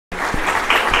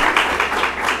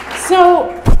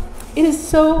So it is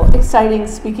so exciting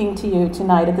speaking to you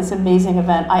tonight at this amazing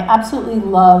event. I absolutely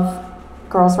love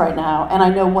Girls Right Now, and I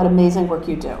know what amazing work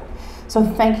you do. So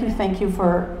thank you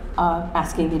for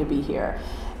asking me to be here.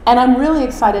 And I'm really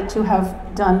excited to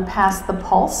have done Pass the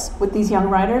Pulse with these young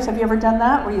writers. Have you ever done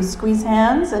that, where you squeeze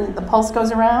hands and the pulse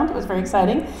goes around? It was very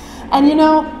exciting. And you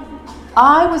know,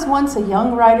 I was once a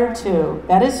young writer too.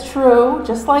 That is true,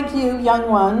 just like you, young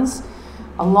ones.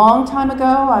 A long time ago,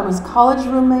 I was college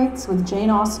roommates with Jane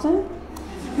Austen.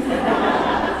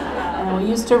 And we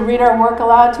used to read our work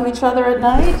aloud to each other at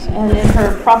night, and in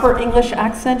her proper English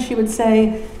accent, she would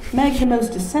say, "Meg, the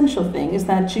most essential thing is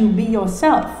that you be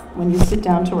yourself when you sit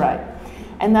down to write."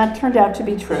 And that turned out to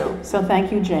be true, so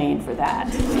thank you, Jane, for that.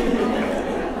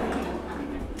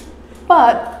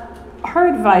 But her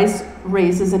advice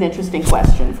raises an interesting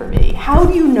question for me. How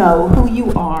do you know who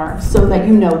you are so that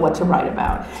you know what to write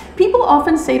about? People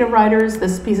often say to writers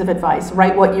this piece of advice,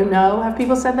 write what you know. Have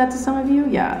people said that to some of you?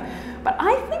 Yeah. But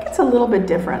I think it's a little bit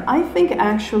different. I think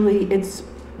actually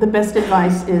the best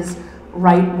advice is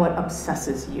write what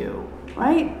obsesses you,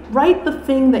 right? Write the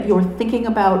thing that you're thinking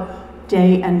about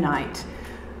day and night.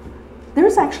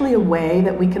 There's actually a way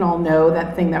that we can all know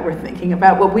that thing that we're thinking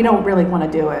about, but we don't really want to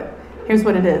do it. Here's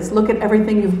what it is. Look at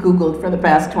everything you've Googled for the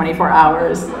past 24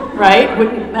 hours, right?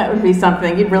 That would be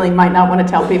something. You really might not want to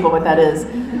tell people what that is.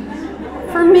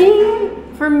 For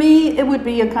me, it would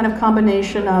be a kind of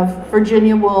combination of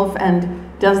Virginia Woolf and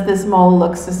does this mole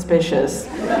look suspicious?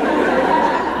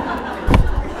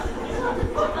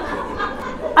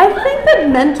 I think that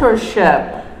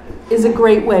mentorship is a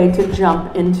great way to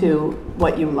jump into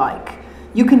what you like.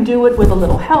 You can do it with a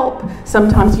little help.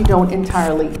 Sometimes you don't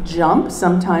entirely jump.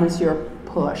 Sometimes you're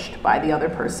pushed by the other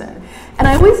person. And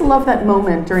I always love that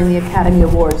moment during the Academy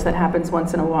Awards that happens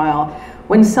once in a while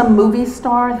when some movie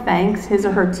star thanks his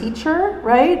or her teacher,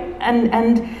 right?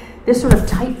 And they're sort of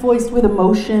tight-voiced with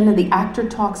emotion, and the actor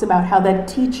talks about how that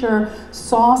teacher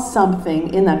saw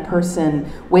something in that person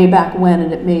way back when,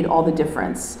 and it made all the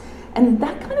difference. And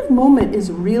that kind of moment is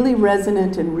really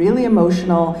resonant and really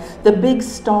emotional. The big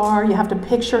star, you have to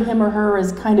picture him or her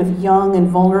as kind of young and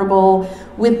vulnerable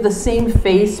with the same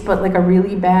face, but like a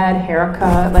really bad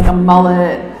haircut, like a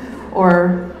mullet,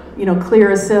 or, you know,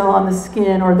 Clearasil on the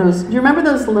skin, or those, do you remember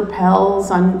those lapels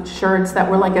on shirts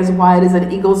that were like as wide as an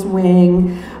eagle's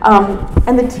wing?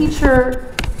 And the teacher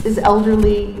is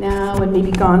elderly now and maybe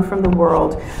gone from the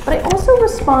world. But I also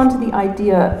respond to the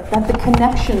idea that the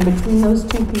connection between those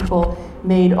two people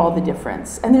made all the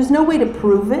difference. And there's no way to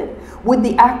prove it. Would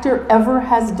the actor ever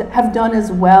have done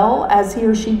as well as he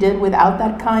or she did without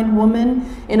that kind woman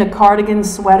in a cardigan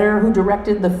sweater who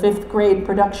directed the 5th grade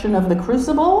production of The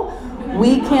Crucible?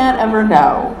 We can't ever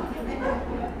know.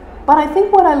 But I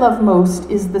think what I love most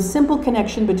is the simple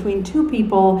connection between two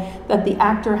people that the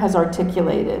actor has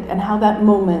articulated and how that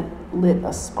moment lit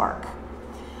a spark.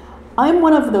 I'm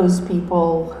one of those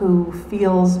people who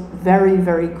feels very,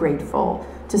 very grateful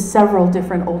to several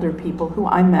different older people who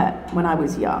I met when I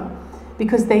was young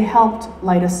because they helped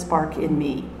light a spark in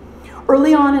me.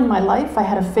 Early on in my life, I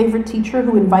had a favorite teacher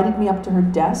who invited me up to her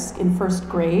desk in 1st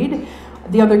grade.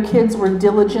 The other kids were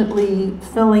diligently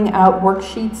filling out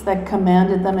worksheets that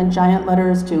commanded them in giant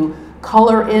letters to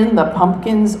color in the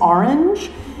pumpkins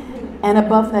orange. And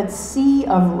above that sea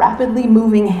of rapidly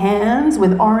moving hands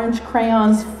with orange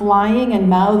crayons flying and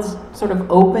mouths sort of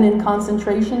open in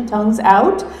concentration, tongues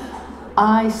out,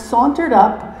 I sauntered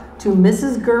up to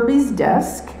Mrs. Gerby's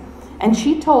desk, and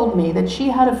she told me that she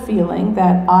had a feeling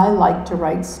that I liked to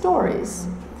write stories.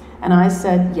 And I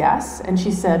said yes, and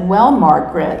she said, "Well,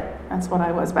 Margaret," that's what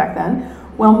I was back then.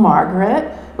 "Well,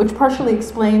 Margaret," which partially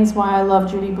explains why I love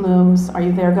Judy Blume's Are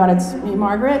You There, God, It's Me,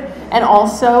 Margaret? And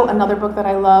also another book that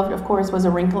I loved, of course, was A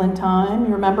Wrinkle in Time.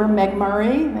 You remember Meg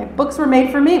Murray? Books were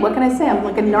made for me. What can I say? I'm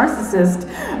like a narcissist.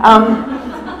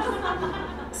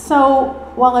 So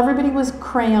while everybody was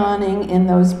crayoning in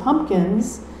those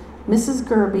pumpkins, Mrs.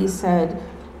 Gerby said,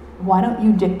 "Why don't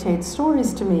you dictate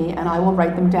stories to me and I will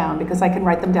write them down because I can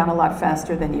write them down a lot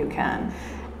faster than you can."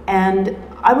 And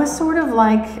I was sort of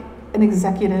like an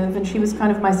executive, and she was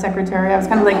kind of my secretary. I was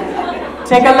kind of like,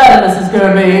 "Take a letter, Mrs.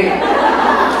 Gerby,"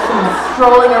 sort of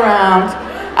strolling around.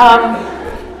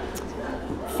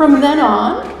 From then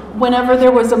on, whenever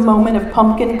there was a moment of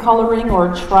pumpkin coloring or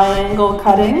triangle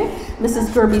cutting, Mrs.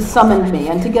 Gerby summoned me,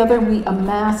 and together we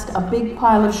amassed a big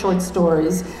pile of short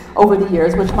stories over the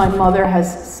years, which my mother has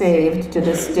saved to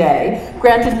this day.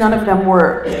 Granted, none of them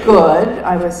were good.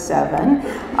 I was 7.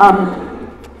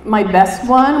 My best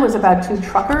one was about 2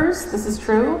 truckers, this is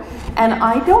true, and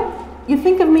you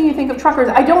think of me, you think of truckers.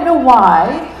 I don't know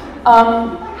why,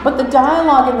 but the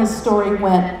dialogue in this story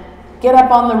went, get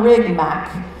up on the rig, Mac.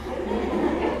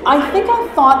 I think I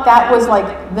thought that was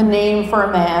like the name for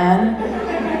a man.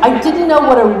 I didn't know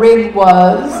what a rig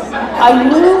was. I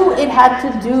knew it had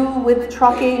to do with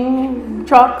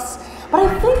trucks, but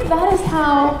I think that is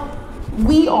how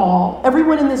we all,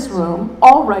 everyone in this room,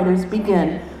 all writers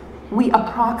begin. We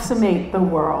approximate the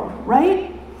world,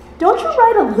 right? Don't you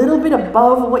write a little bit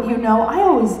above what you know? I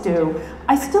always do.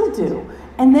 I still do.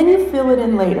 And then you fill it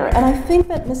in later. And I think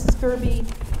that Mrs. Gerby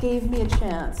gave me a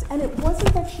chance. And it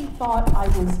wasn't that she thought I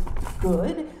was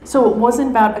good. So it wasn't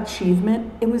about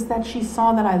achievement. It was that she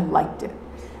saw that I liked it.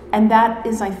 And that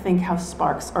is, I think, how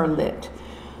sparks are lit.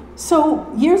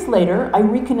 So years later, I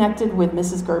reconnected with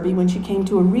Mrs. Gerby when she came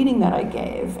to a reading that I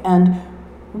gave. And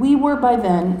we were by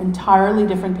then entirely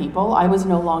different people. I was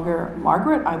no longer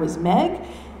Margaret, I was Meg.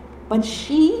 But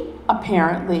she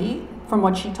apparently, from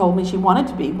what she told me she wanted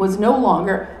to be, was no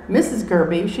longer Mrs.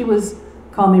 Gerby. She was,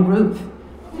 call me Ruth.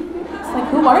 It's like,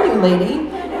 who are you, lady?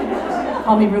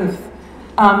 Call me Ruth.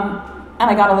 And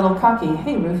I got a little cocky.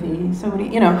 Hey, Ruthie, so what do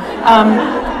you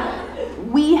know.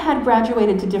 We had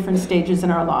graduated to different stages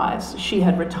in our lives. She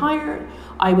had retired.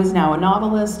 I was now a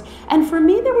novelist. And for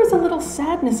me, there was a little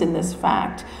sadness in this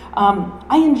fact.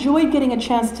 I enjoyed getting a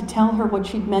chance to tell her what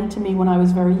she'd meant to me when I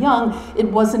was very young. It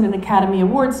wasn't an Academy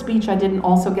Award speech. I didn't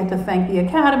also get to thank the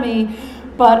Academy,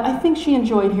 but I think she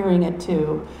enjoyed hearing it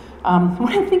too. When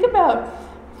I think about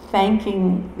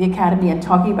thanking the Academy and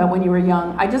talking about when you were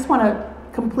young, I just want to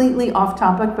completely off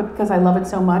topic, but because I love it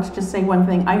so much, just say one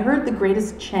thing. I heard the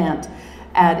greatest chant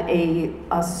at a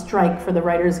strike for the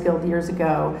Writers Guild years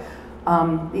ago.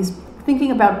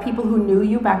 Thinking about people who knew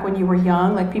you back when you were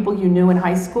young, like people you knew in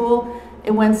high school,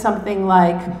 it went something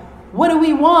like, what do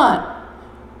we want?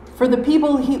 For the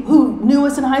people who knew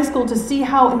us in high school to see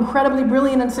how incredibly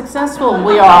brilliant and successful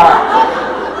we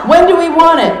are. When do we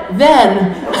want it?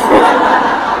 Then.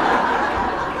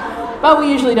 But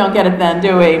we usually don't get it then,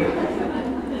 do we?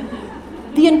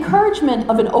 The encouragement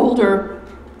of an older,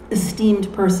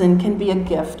 esteemed person can be a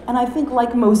gift, and I think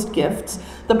like most gifts,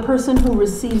 the person who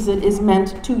receives it is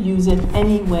meant to use it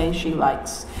any way she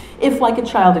likes. If, like a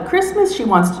child at Christmas, she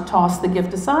wants to toss the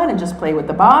gift aside and just play with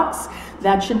the box,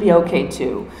 that should be okay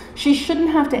too. She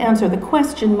shouldn't have to answer the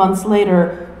question months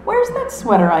later, where's that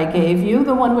sweater I gave you,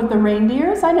 the one with the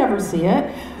reindeers? I never see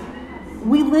it.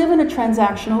 We live in a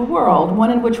transactional world,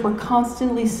 one in which we're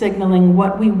constantly signaling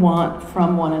what we want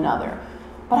from one another.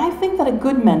 But I think that a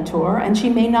good mentor, and she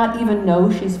may not even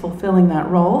know she's fulfilling that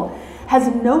role,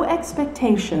 has no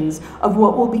expectations of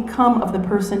what will become of the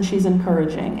person she's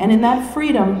encouraging. And in that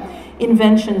freedom,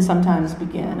 invention sometimes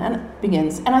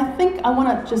begins. And I think I want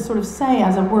to just sort of say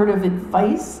as a word of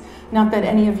advice, not that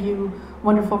any of you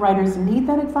wonderful writers need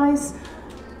that advice.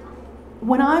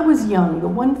 When I was young, the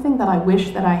one thing that I wish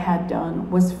that I had done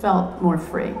was felt more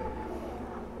free.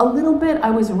 A little bit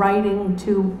I was writing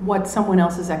to what someone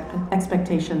else's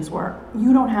expectations were.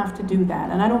 You don't have to do that,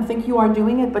 and I don't think you are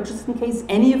doing it, but just in case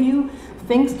any of you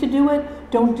thinks to do it,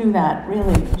 don't do that,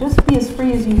 really. Just be as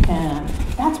free as you can.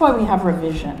 That's why we have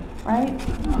revision, right?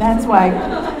 That's why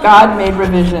God made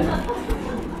revision.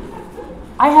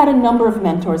 I had a number of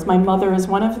mentors. My mother is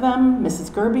one of them, Mrs.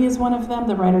 Gerby is one of them,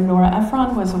 the writer Nora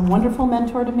Ephron was a wonderful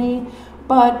mentor to me,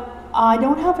 but I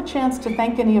don't have a chance to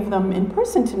thank any of them in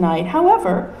person tonight.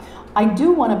 However, I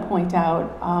do want to point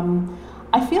out,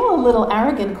 I feel a little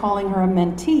arrogant calling her a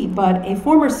mentee, but a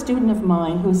former student of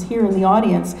mine who's here in the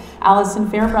audience, Allison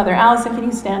Fairbrother. Allison, can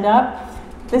you stand up?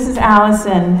 This is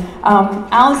Allison.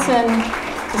 Allison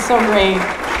is so great.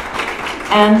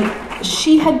 And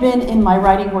she had been in my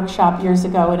writing workshop years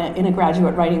ago in a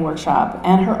graduate writing workshop,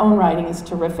 and her own writing is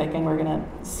terrific, and we're going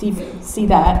to see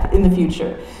that in the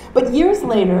future. But years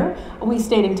later, we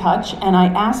stayed in touch, and I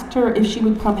asked her if she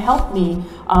would come help me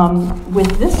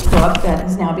with this book that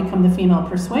has now become The Female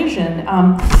Persuasion.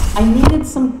 I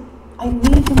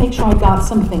needed to make sure I got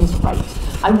some things right.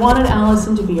 I wanted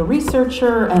Allison to be a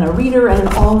researcher and a reader and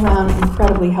an all-around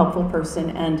incredibly helpful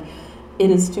person, and it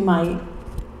is to my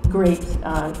great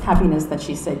happiness that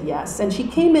she said yes. And she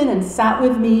came in and sat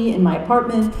with me in my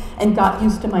apartment and got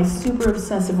used to my super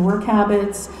obsessive work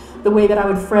habits, the way that I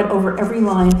would fret over every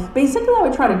line. Basically, I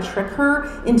would try to trick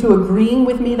her into agreeing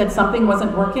with me that something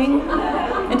wasn't working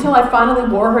until I finally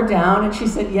wore her down and she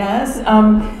said yes.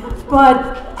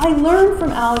 But I learned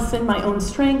from Allison my own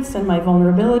strengths and my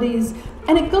vulnerabilities,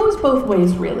 and it goes both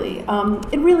ways, really.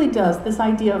 It really does, this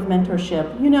idea of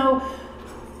mentorship. You know,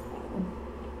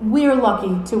 we're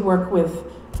lucky to work with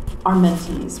our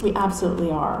mentees. We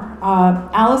absolutely are.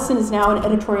 Allison is now an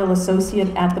editorial associate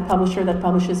at the publisher that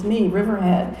publishes me,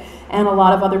 Riverhead, and a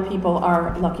lot of other people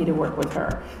are lucky to work with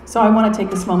her. So I want to take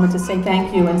this moment to say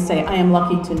thank you and say I am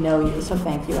lucky to know you, so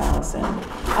thank you, Allison.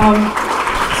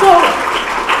 So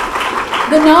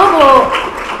the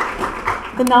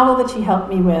novel that she helped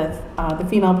me with, The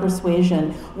Female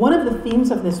Persuasion, one of the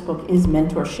themes of this book is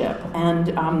mentorship.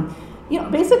 And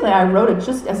basically I wrote it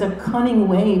just as a cunning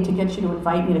way to get you to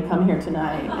invite me to come here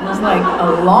tonight. It was like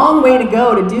a long way to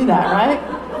go to do that, right?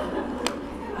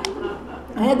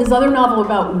 I had this other novel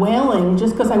about whaling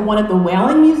just because I wanted the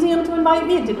Whaling Museum to invite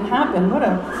me. It didn't happen.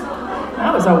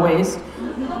 That was a waste.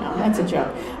 No, that's a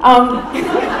joke.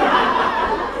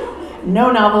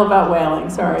 No novel about whaling,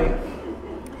 sorry.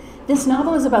 This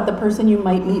novel is about the person you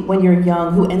might meet when you're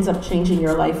young who ends up changing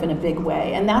your life in a big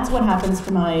way. And that's what happens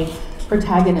to my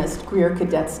protagonist, Greer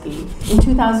Kadetsky. In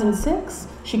 2006,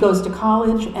 she goes to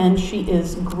college and she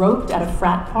is groped at a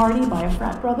frat party by a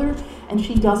frat brother, and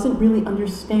she doesn't really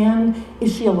understand.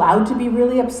 Is she allowed to be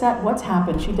really upset? What's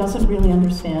happened? She doesn't really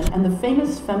understand. And the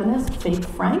famous feminist, Faith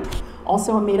Frank,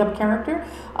 also a made-up character,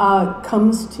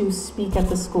 comes to speak at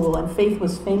the school. And Faith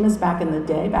was famous back in the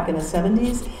day, back in the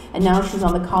 70s, and now she's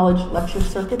on the college lecture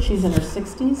circuit. She's in her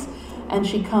 60s, and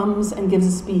she comes and gives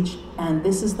a speech, and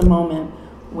this is the moment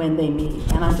when they meet.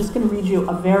 And I'm just going to read you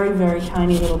a very, very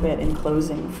tiny little bit in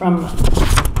closing from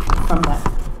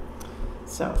that.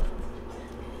 So,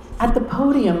 at the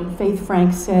podium, Faith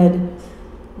Frank said,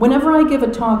 "Whenever I give a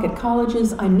talk at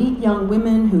colleges, I meet young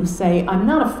women who say, 'I'm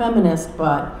not a feminist,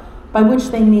 but,' by which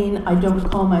they mean, I don't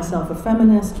call myself a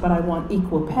feminist, but I want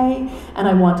equal pay, and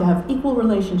I want to have equal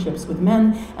relationships with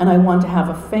men, and I want to have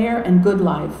a fair and good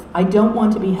life. I don't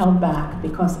want to be held back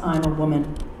because I'm a woman."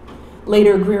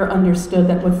 Later, Greer understood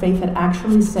that what Faith had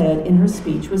actually said in her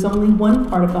speech was only one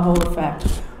part of the whole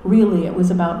effect. Really, it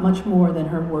was about much more than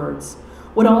her words.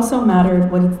 What also mattered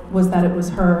was that it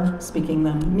was her speaking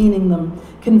them, meaning them,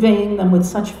 conveying them with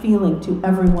such feeling to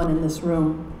everyone in this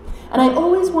room. "And I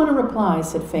always want to reply,"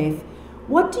 said Faith,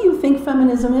 "what do you think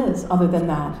feminism is other than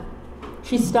that?"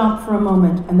 She stopped for a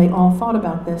moment, and they all thought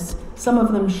about this, some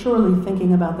of them surely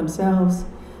thinking about themselves.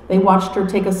 They watched her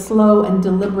take a slow and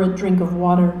deliberate drink of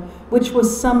water, which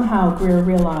was somehow, Greer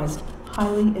realized,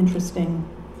 highly interesting.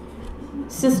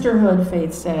 "Sisterhood,"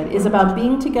 Faith said, "is about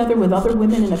being together with other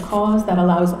women in a cause that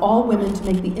allows all women to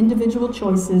make the individual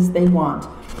choices they want.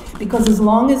 Because as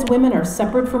long as women are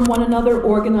separate from one another,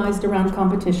 organized around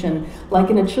competition, like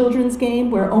in a children's game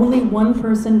where only one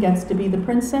person gets to be the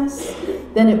princess,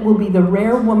 then it will be the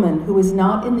rare woman who is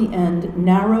not in the end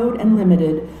narrowed and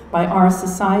limited by our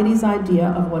society's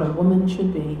idea of what a woman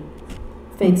should be."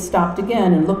 Faith stopped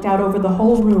again and looked out over the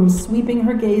whole room, sweeping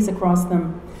her gaze across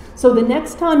them. "So the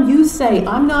next time you say,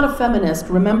 'I'm not a feminist,'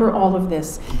 remember all of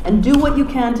this, and do what you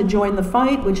can to join the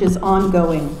fight, which is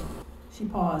ongoing." She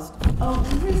paused. "Oh,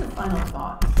 and here's a final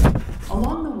thought.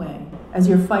 Along the way, as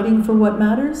you're fighting for what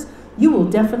matters, you will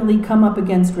definitely come up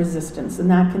against resistance, and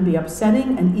that can be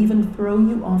upsetting and even throw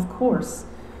you off course.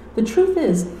 The truth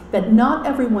is that not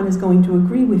everyone is going to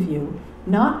agree with you.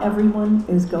 Not everyone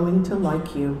is going to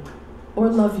like you or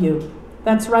love you.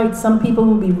 That's right, some people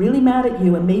will be really mad at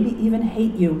you and maybe even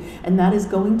hate you, and that is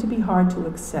going to be hard to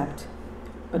accept.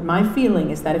 But my feeling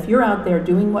is that if you're out there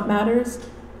doing what matters,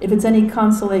 if it's any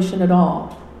consolation at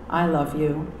all, I love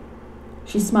you."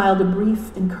 She smiled a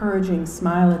brief, encouraging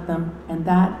smile at them, and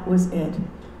that was it.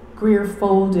 Greer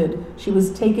folded. She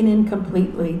was taken in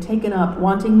completely, taken up,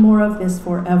 wanting more of this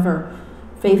forever.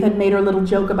 Faith had made her little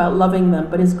joke about loving them,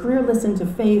 but as Greer listened to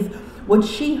Faith, what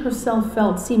she herself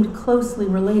felt seemed closely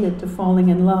related to falling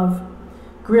in love.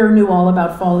 Greer knew all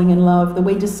about falling in love, the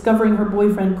way discovering her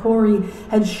boyfriend Corey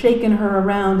had shaken her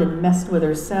around and messed with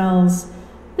her cells.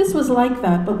 This was like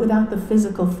that, but without the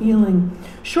physical feeling.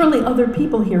 Surely other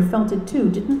people here felt it too,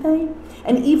 didn't they?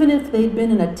 And even if they'd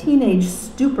been in a teenage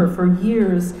stupor for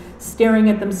years, staring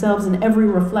at themselves in every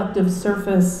reflective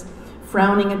surface,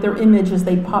 frowning at their image as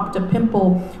they popped a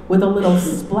pimple with a little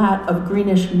splat of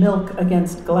greenish milk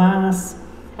against glass,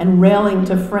 and railing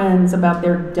to friends about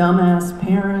their dumbass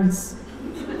parents,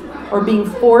 or being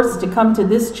forced to come to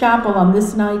this chapel on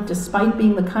this night despite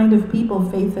being the kind of people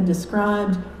Faith had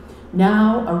described,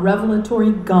 now a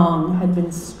revelatory gong had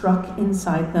been struck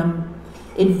inside them.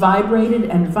 It vibrated,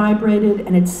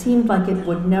 and it seemed like it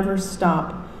would never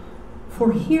stop.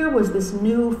 For here was this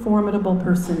new formidable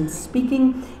person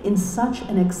speaking in such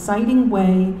an exciting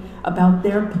way about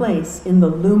their place in the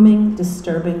looming,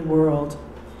 disturbing world,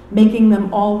 making them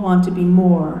all want to be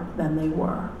more than they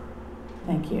were.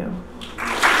 Thank you.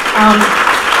 Thank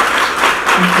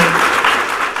you.